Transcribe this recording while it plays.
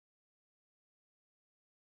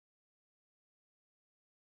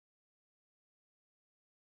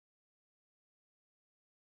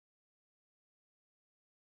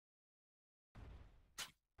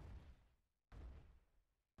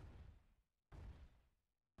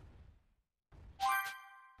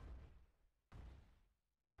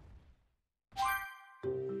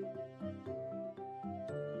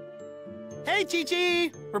Hey,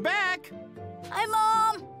 Chi-Chi! We're back! Hi,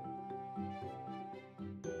 Mom!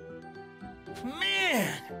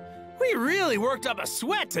 Man, we really worked up a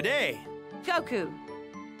sweat today. Goku,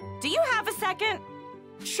 do you have a second?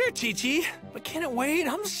 Sure, Chi-Chi, but can it wait?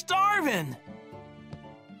 I'm starving.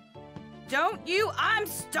 Don't you I'm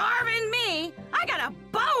starving me! I got a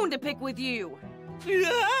bone to pick with you!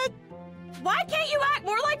 What? Why can't you act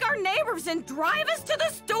more like our neighbors and drive us to the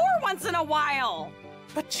store once in a while?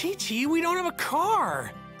 But Chi-Chi, we don't have a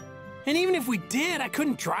car. And even if we did, I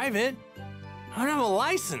couldn't drive it. I don't have a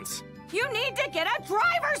license. You need to get a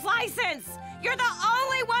driver's license! You're the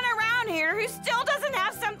only one around here who still doesn't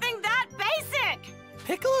have something that basic!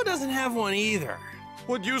 Piccolo doesn't have one either.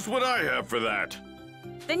 What use would I have for that?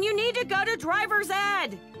 Then you need to go to driver's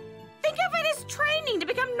ed. Think of it as training to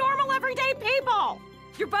become normal everyday people.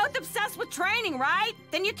 You're both obsessed with training, right?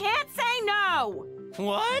 Then you can't say no.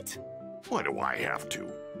 What? Why do I have to?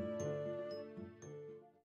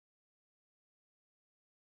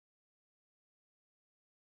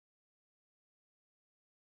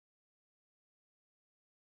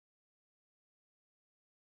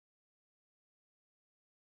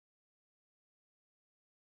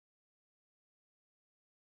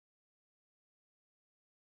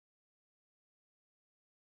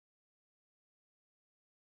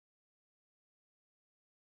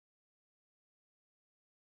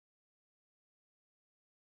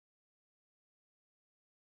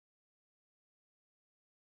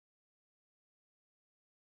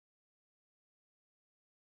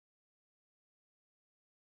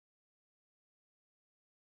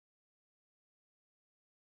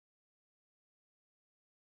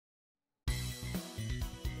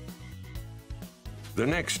 The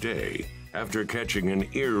next day, after catching an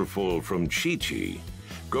earful from Chi-Chi,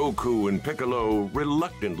 Goku and Piccolo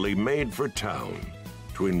reluctantly made for town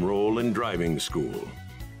to enroll in driving school.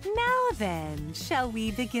 Now then, shall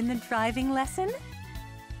we begin the driving lesson?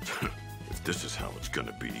 If this is how it's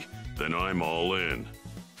gonna be, then I'm all in.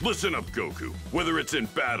 Listen up, Goku. Whether it's in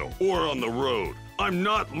battle or on the road, I'm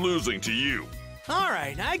not losing to you. All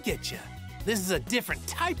right, I get you. This is a different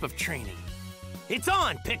type of training. It's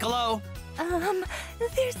on, Piccolo!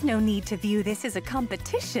 There's no need to view this as a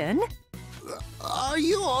competition. Are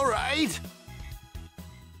you all right?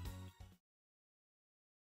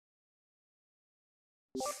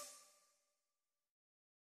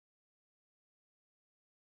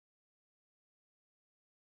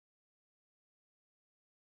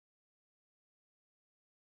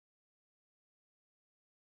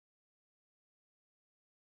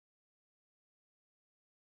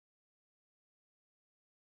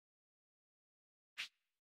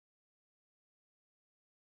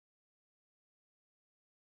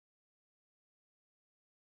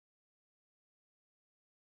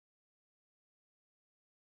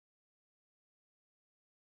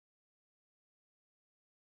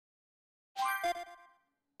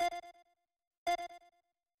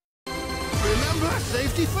 Remember,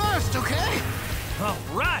 safety first, okay? All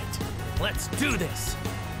right, let's do this.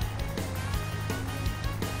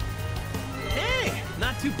 Hey,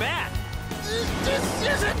 not too bad. This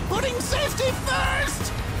isn't putting safety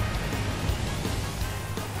first!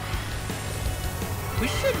 We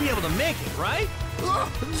should be able to make it, right?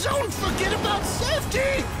 Don't forget about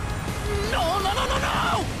safety! No, no, no, no,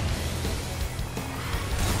 no!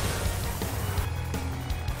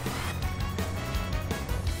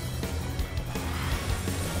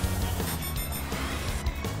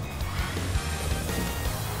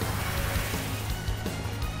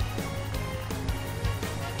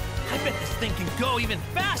 I bet this thing can go even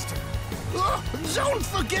faster. Don't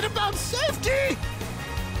forget about safety!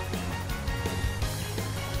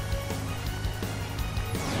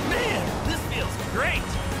 Man, this feels great!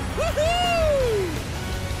 Woohoo!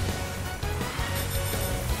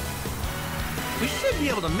 We should be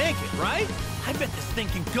able to make it, right? I bet this thing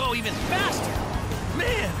can go even faster.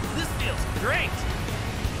 Man, this feels great!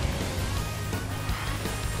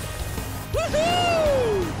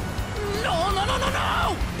 Woohoo! No, no, no, no,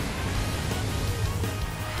 no!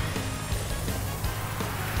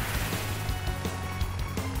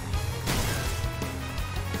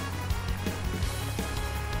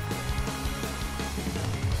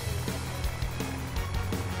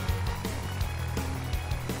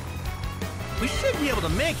 We should be able to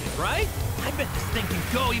make it, right? I bet this thing can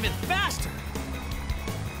go even faster.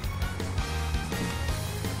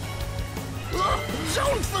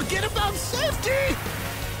 Don't forget about safety!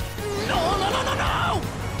 No, no, no, no, no!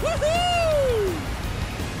 Woohoo!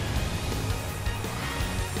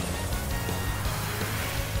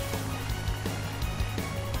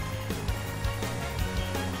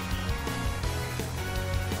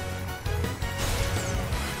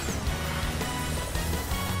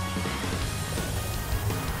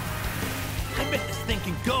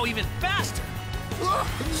 thinking go even faster.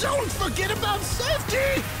 Don't forget about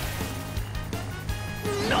safety!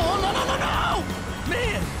 No, no, no, no, no!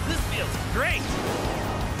 Man, this feels great.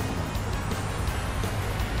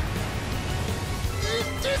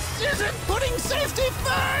 This isn't putting safety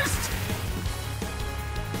first!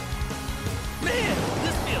 Man,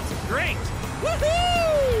 this feels great.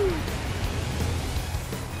 Woohoo!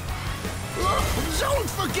 Don't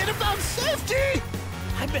forget about safety!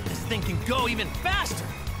 I bet this thing can go even faster.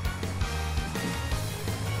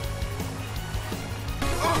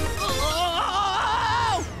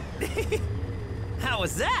 How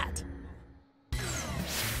was that?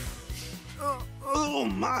 Oh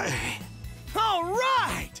my! All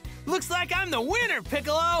right! Looks like I'm the winner,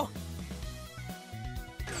 Piccolo!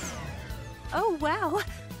 Oh, wow.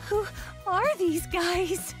 Who are these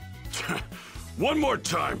guys? One more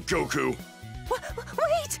time, Goku.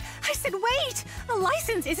 Wait! I said wait! A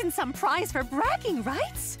license isn't some prize for bragging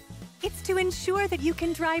rights. It's to ensure that you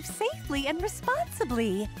can drive safely and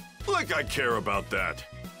responsibly. Like I care about that.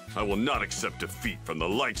 I will not accept defeat from the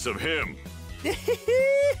likes of him.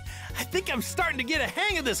 I think I'm starting to get a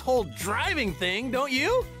hang of this whole driving thing, don't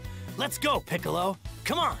you? Let's go, Piccolo.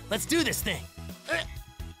 Come on, let's do this thing.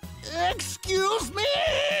 Excuse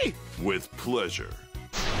me! With pleasure.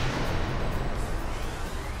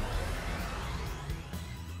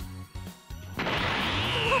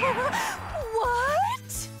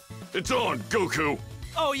 What? It's on, Goku!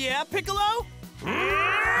 Oh yeah, Piccolo?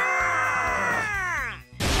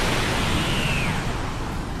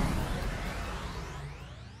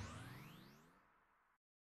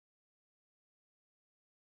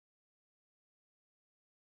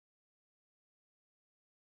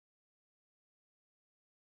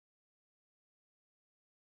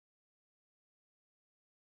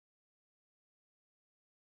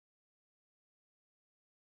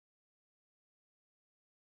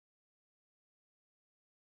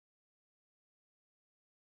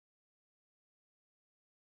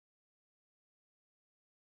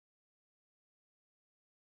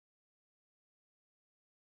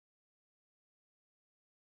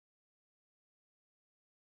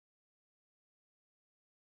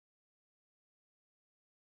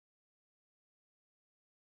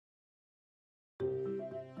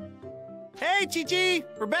 Hey, Chi-Chi,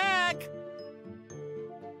 we're back!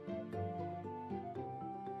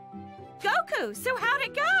 Goku, so how'd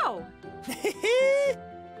it go?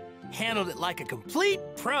 Handled it like a complete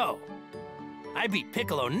pro. I beat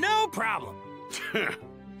Piccolo no problem.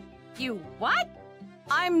 You what?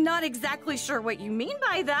 I'm not exactly sure what you mean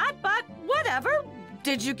by that, but whatever.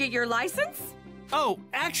 Did you get your license? Oh,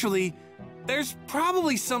 actually, there's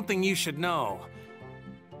probably something you should know.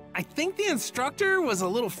 I think the instructor was a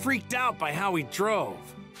little freaked out by how we drove.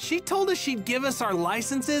 She told us she'd give us our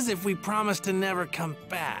licenses if we promised to never come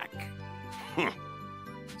back.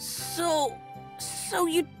 So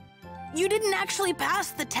you didn't actually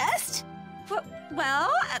pass the test?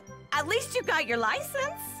 Well, at least you got your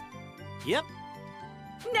license. Yep.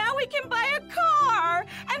 Now we can buy a car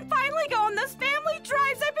and finally go on those family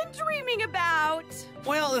drives I've been dreaming about.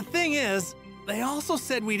 Well, the thing is, they also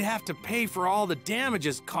said we'd have to pay for all the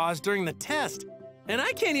damages caused during the test. And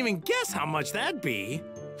I can't even guess how much that'd be.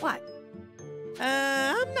 What?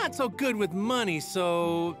 I'm not so good with money,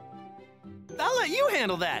 so I'll let you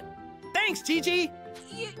handle that. Thanks, Chi-Chi.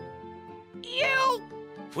 You...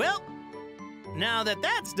 Well, now that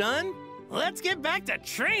that's done, let's get back to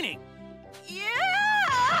training. Yeah!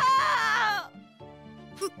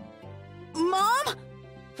 Mom?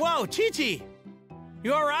 Whoa, Chi-Chi,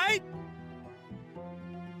 you all right?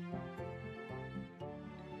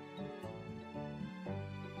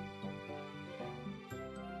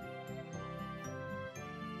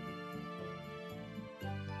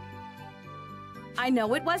 I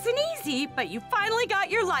know it wasn't easy, but you finally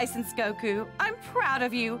got your license, Goku. I'm proud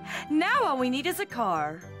of you. Now all we need is a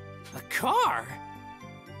car. A car?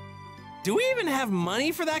 Do we even have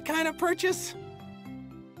money for that kind of purchase?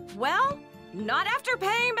 Well, not after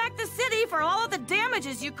paying back the city for all of the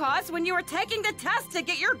damages you caused when you were taking the test to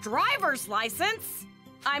get your driver's license.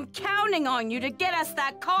 I'm counting on you to get us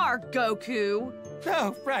that car, Goku.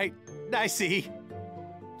 Oh, right. I see.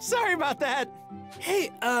 Sorry about that.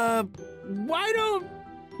 Hey, why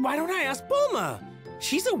don't I ask Bulma?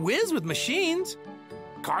 She's a whiz with machines.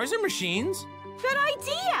 Cars are machines. Good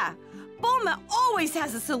idea. Bulma always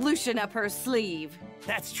has a solution up her sleeve.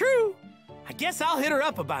 That's true. I guess I'll hit her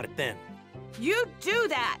up about it then. You do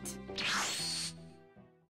that.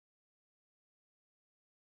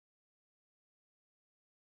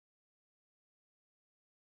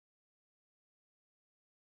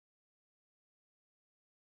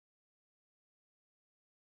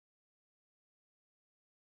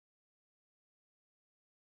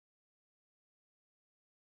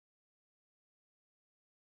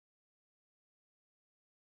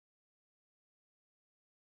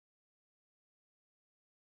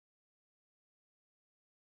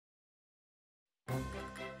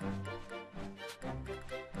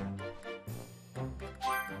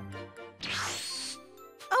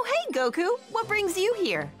 Goku. What brings you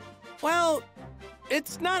here? Well,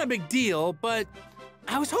 it's not a big deal, but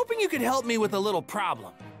I was hoping you could help me with a little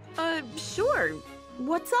problem. Sure.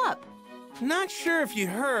 What's up? Not sure if you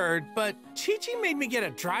heard, but Chi-Chi made me get a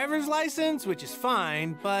driver's license, which is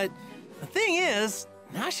fine, but the thing is,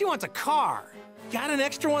 now she wants a car. Got an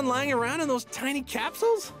extra one lying around in those tiny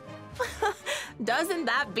capsules? Doesn't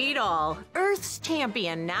that beat all? Earth's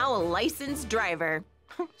champion, now a licensed driver.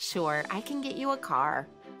 Sure, I can get you a car.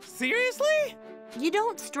 Seriously? You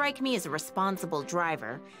don't strike me as a responsible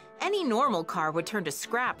driver. Any normal car would turn to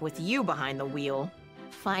scrap with you behind the wheel.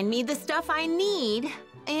 Find me the stuff I need,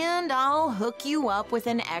 and I'll hook you up with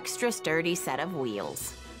an extra sturdy set of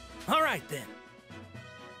wheels. All right, then.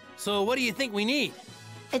 So what do you think we need?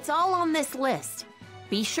 It's all on this list.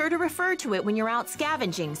 Be sure to refer to it when you're out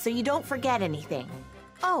scavenging so you don't forget anything.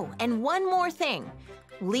 Oh, and one more thing.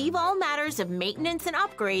 Leave all matters of maintenance and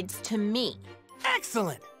upgrades to me.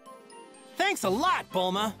 Excellent! Thanks a lot,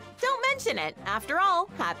 Bulma. Don't mention it. After all,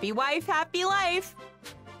 happy wife, happy life.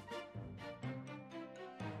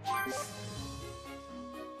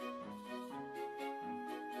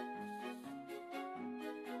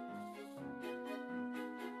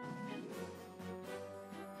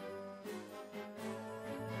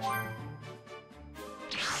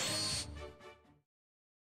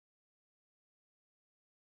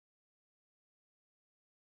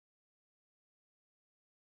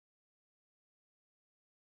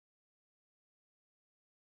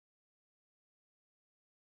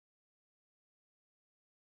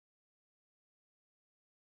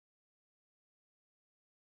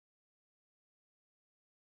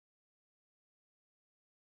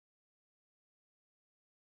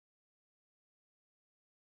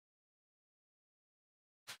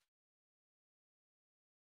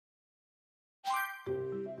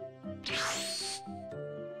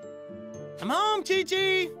 I'm home,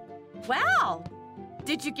 Chi-Chi! Wow!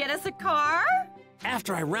 Did you get us a car?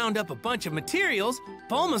 After I round up a bunch of materials,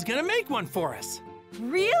 Bulma's gonna make one for us.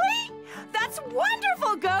 Really? That's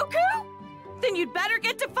wonderful, Goku! Then you'd better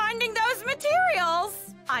get to finding those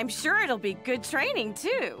materials. I'm sure it'll be good training,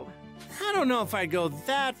 too. I don't know if I'd go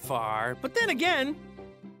that far, but then again,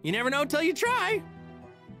 you never know till you try.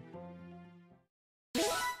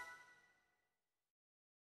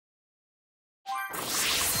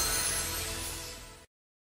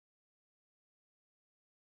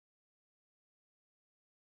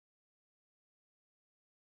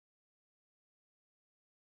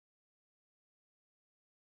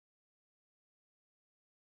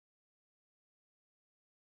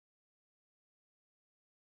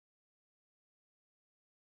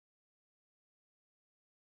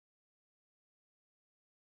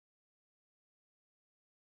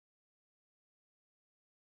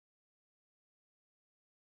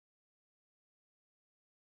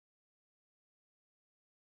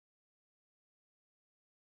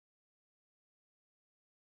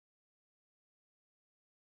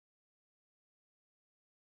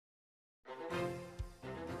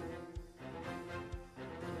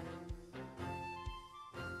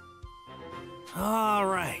 All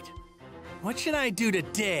right. What should I do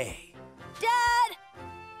today? Dad!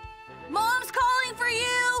 Mom's calling for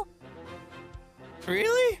you!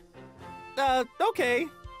 Really? Okay.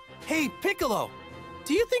 Hey, Piccolo,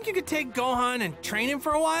 do you think you could take Gohan and train him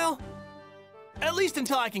for a while? At least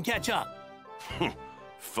until I can catch up.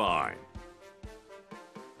 Fine.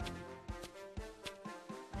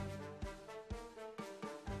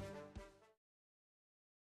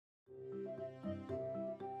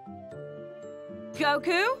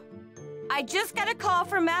 Goku? I just got a call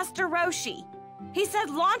from Master Roshi. He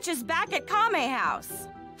said launch is back at Kame House.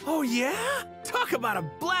 Oh, yeah? Talk about a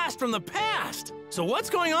blast from the past! So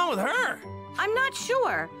what's going on with her? I'm not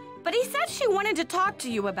sure, but he said she wanted to talk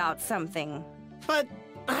to you about something. But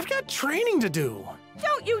I've got training to do.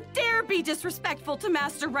 Don't you dare be disrespectful to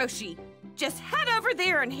Master Roshi. Just head over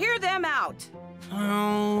there and hear them out.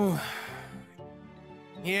 Oh...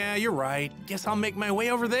 Yeah, you're right. Guess I'll make my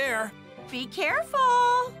way over there. Be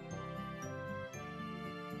careful.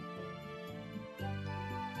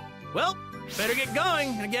 Well, better get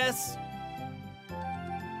going, I guess.